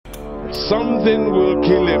Something will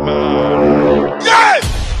kill a man. Yes!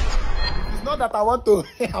 It's not that I want to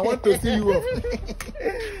see you off.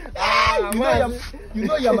 You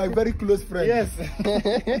know you're my very close friend. Yes.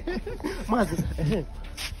 Mazi,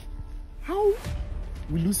 how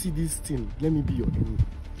will you see this thing? Let me be your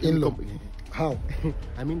in-law. How?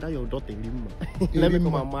 I mean that your daughter Lima. Let me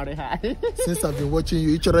come and marry her. Since I've been watching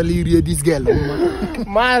you, literally read this girl.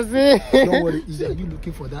 Mazi. Don't worry, are you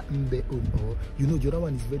looking for that Mbe? Or you know the other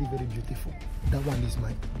one is very, very beautiful. That one is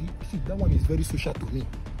mine. See, that one is very social to me.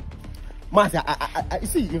 Mazi, I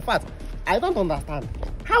see, in fact, I don't understand.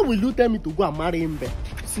 How will you tell me to go and marry Mbe?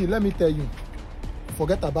 See, let me tell you.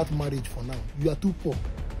 Forget about marriage for now. You are too poor.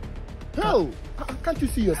 How? Can't you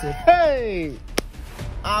see yourself? Hey!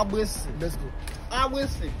 I will see. Let's go. I will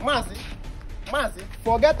see. Mazi.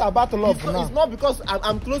 Forget about love now. It's not because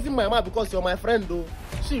I'm closing my mouth because you're my friend though.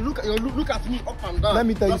 See, look at me up and down. Let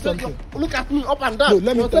me tell you something. Look at me up and down.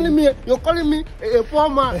 No, let me you're calling me a poor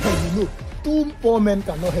man. You know, two poor men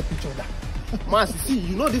cannot help each other. Mazi, see,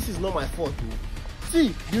 you know this is not my fault.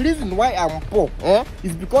 See, the reason why I'm poor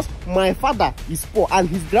is because my father is poor and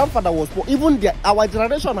his grandfather was poor. Even our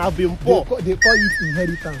generation have been poor. They call it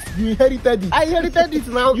inheritance. You inherited it. I inherited it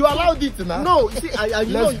now. You allowed it now. No, see,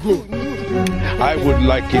 let's go. I would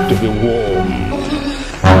like it to be warm.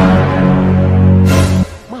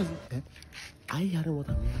 Mazi, are you hearing what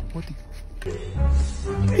I'm hearing? What is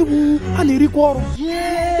it?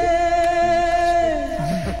 Yeah!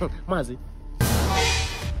 Mazi,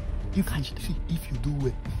 if you do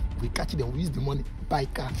well, we catch them, we use the money, buy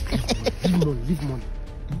car. Leave money.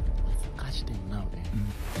 Catch them now.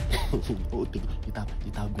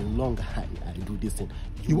 It has been long I do this thing.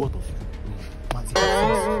 You what of you?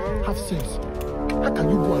 Have sense. How can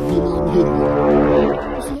you go and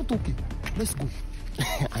really? It's not okay. Let's go.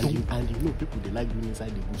 and you know people they like doing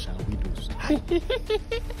inside the bush and widows. These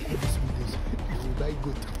widows, you will buy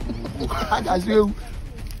goat. I can see you.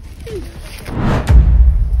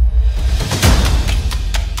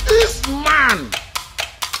 This man!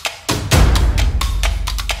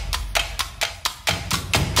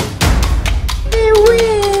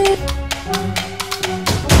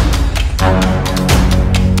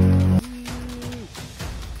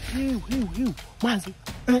 Mazi,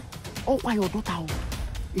 oh, why your daughter?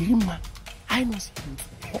 Irima, I know.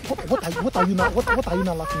 What are you now? What are you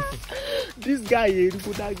now laughing for? This guy here,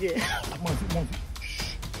 that girl. Mazi.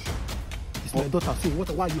 It's my daughter. So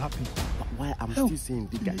why are you happy? Why I'm still saying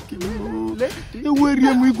the guy?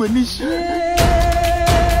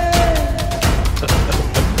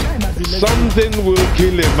 Something will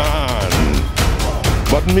kill a man.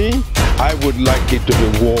 But me, I would like it to be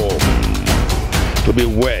warm, to be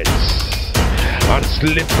wet and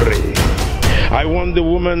slippery. I want the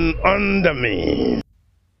woman under me.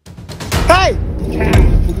 Hey!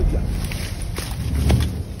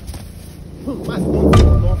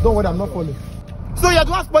 Don't worry, I'm not falling. So you're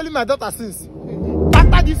the one spoiling my daughter since?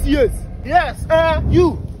 After these years? Yes.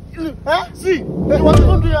 You? See, you want to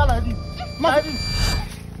do it like this? Man,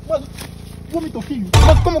 want me to kill you?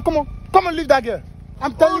 Come on, leave that girl.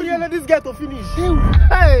 I'm telling you. This girl to finish.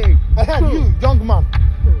 Hey! You, young man.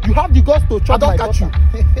 You have the guts to chop my daughter.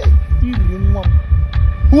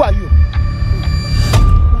 Who are you?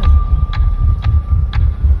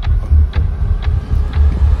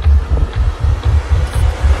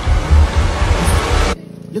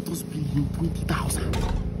 Let us pay him 20,000.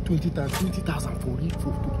 20,000 for it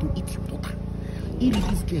to eat your daughter.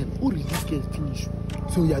 This girl finish.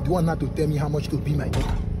 So you are the one now to tell me how much to be my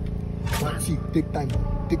daughter. But see, take time.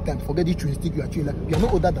 Forget the twin stick you are chewing. Like, you are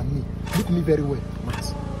not older than me. Look me very well.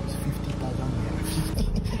 Mas, it's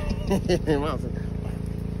 50,000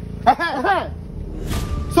 naira.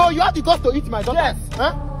 So you have the guts to eat my daughter? Yes.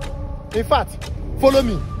 In fact, follow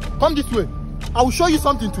me. Come this way. I will show you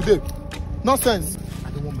something today. Nonsense. I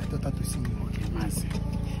don't want my daughter to see me. Okay, Mas.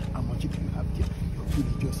 How much if you have there? Your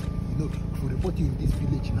villagers. You know, for reporting in this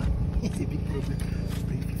village now, it's a big problem.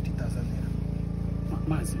 Bring 50,000 naira.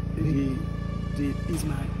 Mas,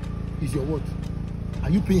 is your what? Are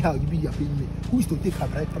you paying her? You are paying me. Who is to take her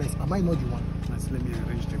right price? Am I not the one? Mas, let me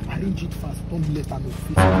arrange the money. Arrange it fast. Don't let her know.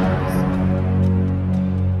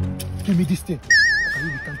 Give me this thing. I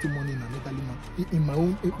can be counting money in another month. In my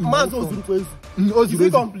own. Is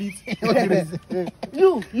it complete?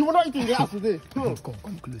 You were not eating the house today. Come close.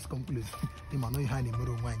 You might not hand in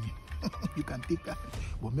mirror wine. You can take her,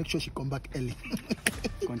 but make sure she come back early.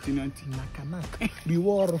 Continue.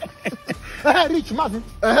 Reward. Rich man.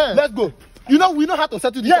 Let's go. You know we know how to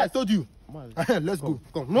settle this. Yes. I told you. Let's go.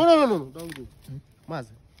 No. Don't go.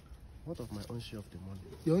 Mazi, what of my own share of the money?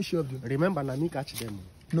 Your own share of the money? Remember, na me catch them.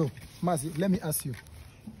 No, Mazi, let me ask you.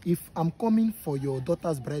 If I'm coming for your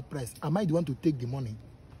daughter's bride price, am I the one to take the money?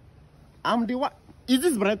 I'm the one. Is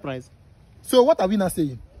this bride price? So what are we now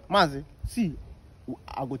saying? Mazi, see,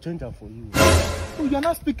 I go change her for you. Oh, you're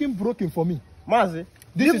not speaking broken for me. Mazi,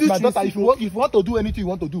 This is my daughter. If you want to do anything you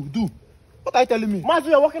want to do, do. What are you telling me? Mazi,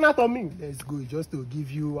 you're working out on me. Let's go, just to give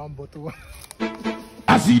you one bottle.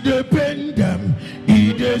 As he depend them,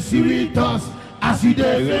 he dey sweet us. As he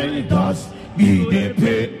depend us, he dey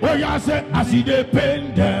pay. Oh, yeah, say, as he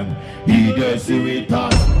depend them, he dey sweet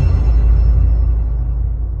us.